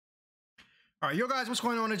All right, yo guys, what's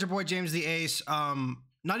going on? It's your boy James the Ace.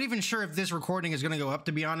 Not even sure if this recording is gonna go up,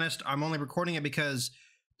 to be honest. I'm only recording it because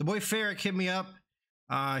the boy Ferric hit me up.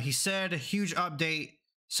 He said huge update,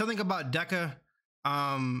 something about Deca,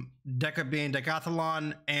 Deca being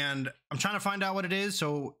Decathlon, and I'm trying to find out what it is.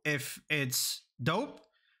 So if it's dope,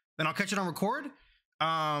 then I'll catch it on record.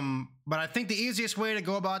 But I think the easiest way to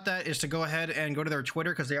go about that is to go ahead and go to their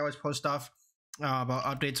Twitter, because they always post stuff about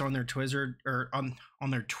updates on their Twizzard, or on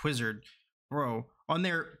their Twizzard. Bro, on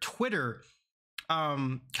their Twitter.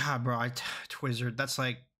 God, bro, Twizzard, that's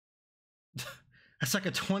like a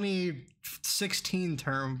 2016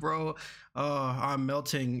 term, bro. I'm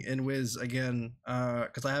melting in Wiz again,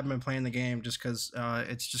 because I haven't been playing the game just because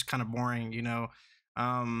it's just kind of boring, you know.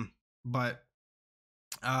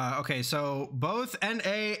 Okay, so both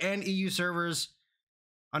NA and EU servers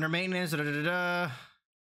under maintenance, and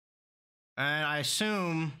I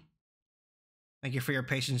assume, thank you for your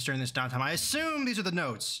patience during this downtime. I assume these are the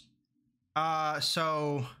notes. Okay,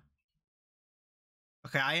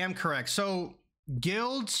 I am correct. So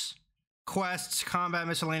guilds, quests, combat,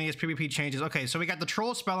 miscellaneous, PvP changes. Okay, so we got the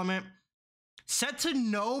troll spellament set to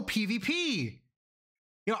no PvP.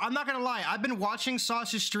 You know, I'm not gonna lie, I've been watching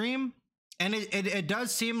Sauce's stream, and it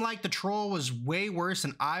does seem like the troll was way worse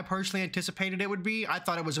than I personally anticipated it would be. I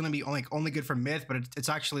thought it was gonna be like only good for myth, but it's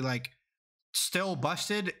actually like still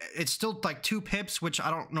busted. It's still like 2 pips, which I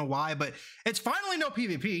don't know why, but it's finally no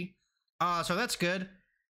PvP. So that's good.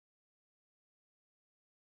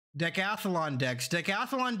 Decathlon decks.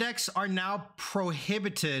 Decathlon decks are now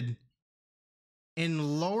prohibited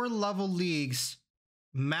in lower level leagues,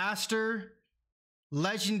 Master,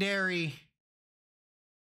 Legendary,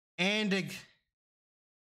 and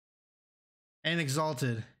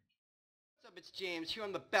Exalted. What's up, it's James here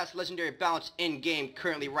on the best legendary balance in game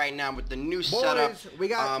currently right now with the new setup. We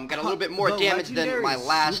got a little bit more damage than my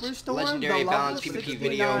last legendary balance PvP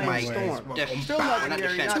video. My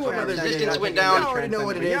resistance went down. I already know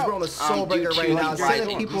what it is. We're on the Soulbreaker right now.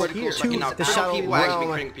 Sending people here to the Shadow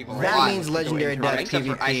Realm. That means legendary deck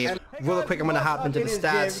PvP. Real quick, I'm gonna hop into the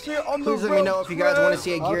stats. Please let me know if you guys want to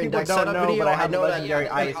see a gear and deck setup video. I know legendary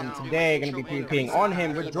ice, and today gonna be PvPing on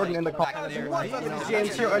him with Jordan in the call.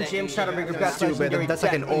 James here on James Shadowbreaker. Stupid. That's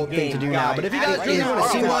like an old thing to do now. But if you guys really want to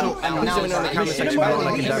see one, please let me know in the comment section below, and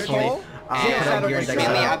I can definitely put out gear and deck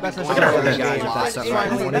setup. Look at all these guys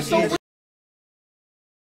with that stuff.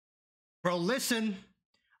 Bro, listen,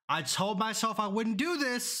 I told myself I wouldn't do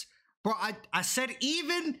this. Bro, I said,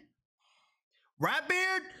 even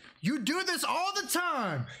Ratbeard, you do this all the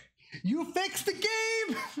time. You fix the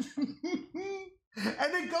game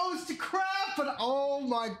and it goes to crap, but oh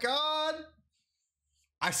my God.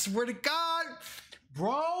 I swear to God,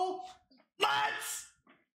 bro, let's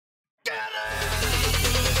get it!